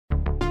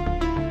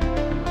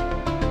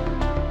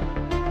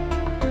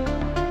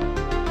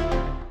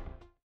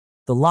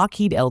The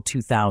Lockheed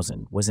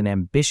L-2000 was an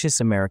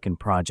ambitious American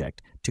project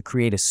to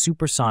create a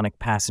supersonic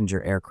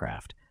passenger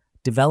aircraft,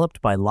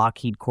 developed by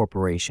Lockheed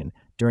Corporation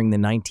during the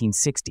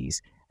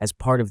 1960s as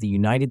part of the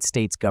United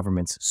States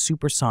government's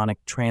Supersonic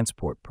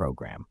Transport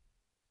Program.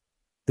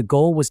 The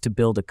goal was to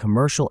build a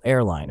commercial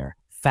airliner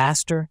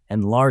faster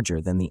and larger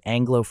than the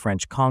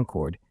Anglo-French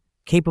Concorde,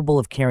 capable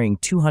of carrying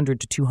 200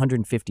 to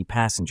 250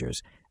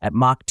 passengers at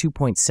Mach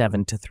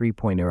 2.7 to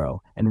 3.0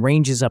 and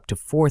ranges up to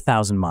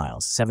 4,000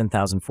 miles,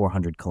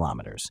 7,400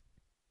 kilometers.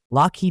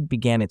 Lockheed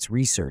began its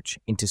research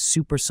into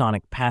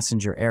supersonic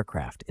passenger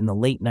aircraft in the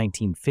late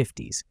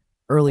 1950s,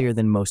 earlier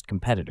than most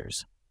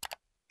competitors.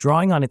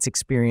 Drawing on its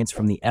experience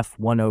from the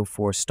F-104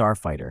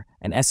 Starfighter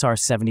and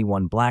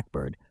SR-71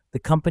 Blackbird, the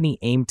company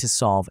aimed to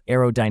solve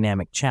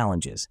aerodynamic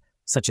challenges,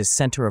 such as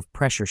center of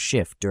pressure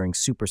shift during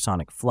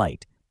supersonic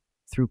flight,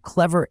 through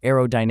clever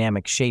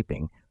aerodynamic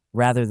shaping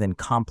rather than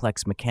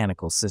complex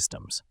mechanical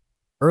systems.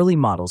 Early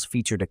models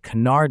featured a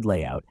canard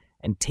layout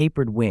and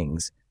tapered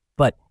wings,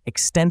 but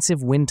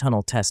extensive wind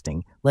tunnel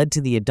testing led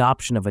to the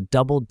adoption of a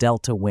double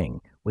delta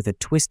wing with a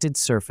twisted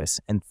surface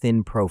and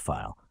thin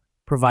profile,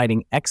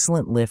 providing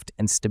excellent lift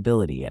and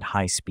stability at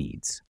high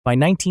speeds. By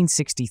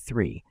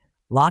 1963,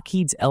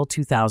 Lockheed's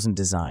L-2000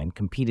 design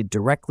competed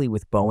directly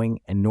with Boeing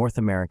and North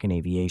American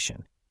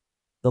Aviation.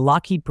 The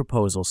Lockheed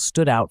proposal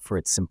stood out for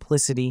its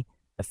simplicity,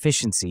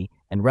 efficiency,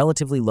 and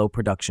relatively low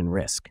production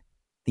risk.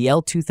 The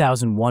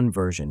L-2001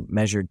 version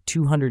measured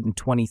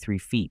 223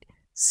 feet,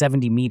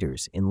 70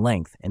 meters in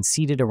length and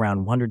seated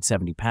around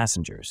 170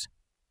 passengers.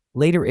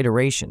 Later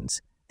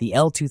iterations, the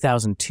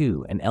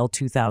L-2002 and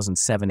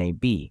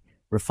L-2007AB,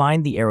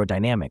 refined the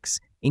aerodynamics,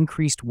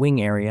 increased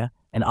wing area,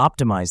 and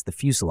optimized the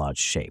fuselage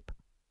shape.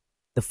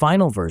 The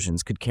final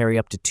versions could carry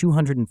up to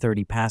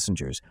 230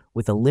 passengers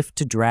with a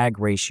lift-to-drag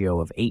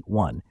ratio of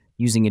 8:1,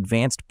 using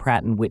advanced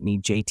Pratt & Whitney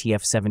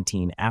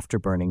JTF-17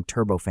 afterburning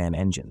turbofan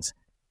engines.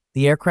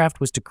 The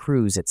aircraft was to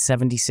cruise at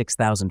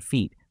 76,000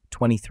 feet,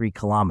 23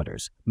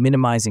 kilometers,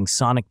 minimizing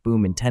sonic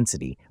boom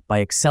intensity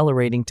by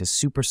accelerating to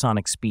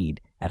supersonic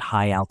speed at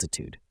high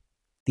altitude.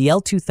 The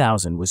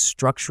L-2000 was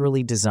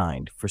structurally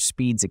designed for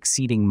speeds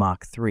exceeding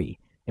Mach 3,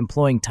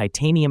 employing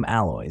titanium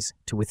alloys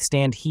to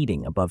withstand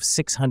heating above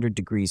 600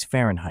 degrees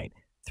Fahrenheit,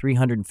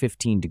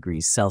 315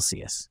 degrees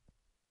Celsius.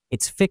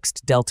 Its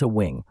fixed delta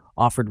wing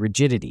offered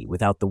rigidity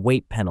without the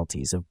weight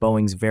penalties of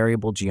Boeing's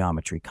variable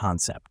geometry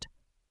concept.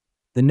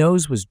 The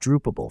nose was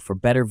droopable for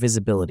better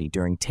visibility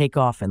during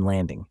takeoff and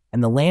landing,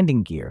 and the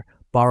landing gear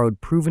borrowed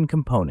proven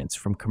components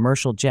from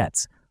commercial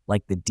jets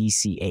like the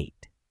DC-8.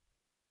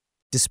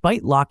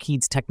 Despite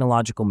Lockheed's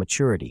technological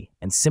maturity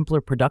and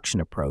simpler production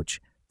approach,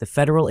 the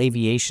Federal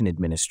Aviation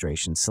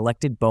Administration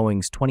selected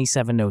Boeing's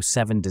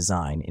 2707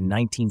 design in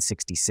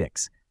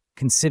 1966,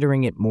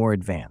 considering it more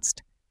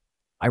advanced.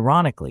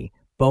 Ironically,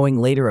 Boeing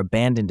later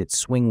abandoned its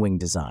swing-wing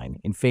design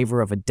in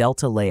favor of a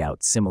delta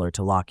layout similar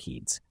to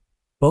Lockheed's.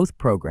 Both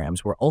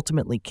programs were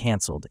ultimately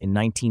canceled in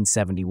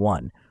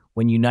 1971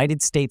 when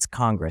United States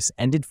Congress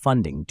ended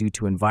funding due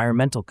to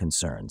environmental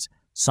concerns,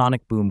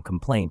 sonic boom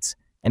complaints,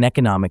 and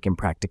economic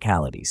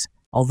impracticalities.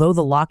 Although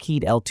the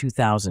Lockheed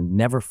L-2000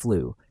 never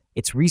flew,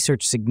 its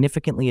research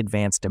significantly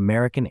advanced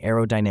American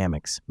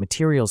aerodynamics,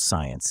 materials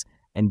science,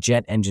 and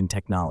jet engine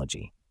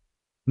technology.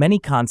 Many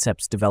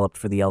concepts developed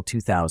for the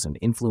L-2000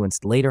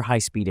 influenced later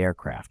high-speed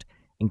aircraft,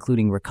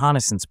 including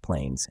reconnaissance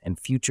planes and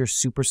future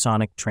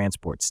supersonic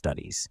transport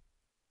studies.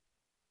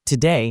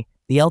 Today,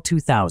 the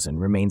L-2000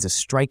 remains a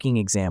striking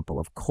example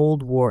of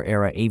Cold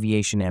War-era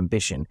aviation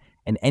ambition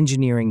and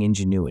engineering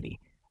ingenuity,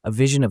 a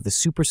vision of the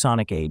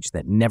supersonic age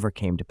that never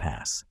came to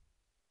pass.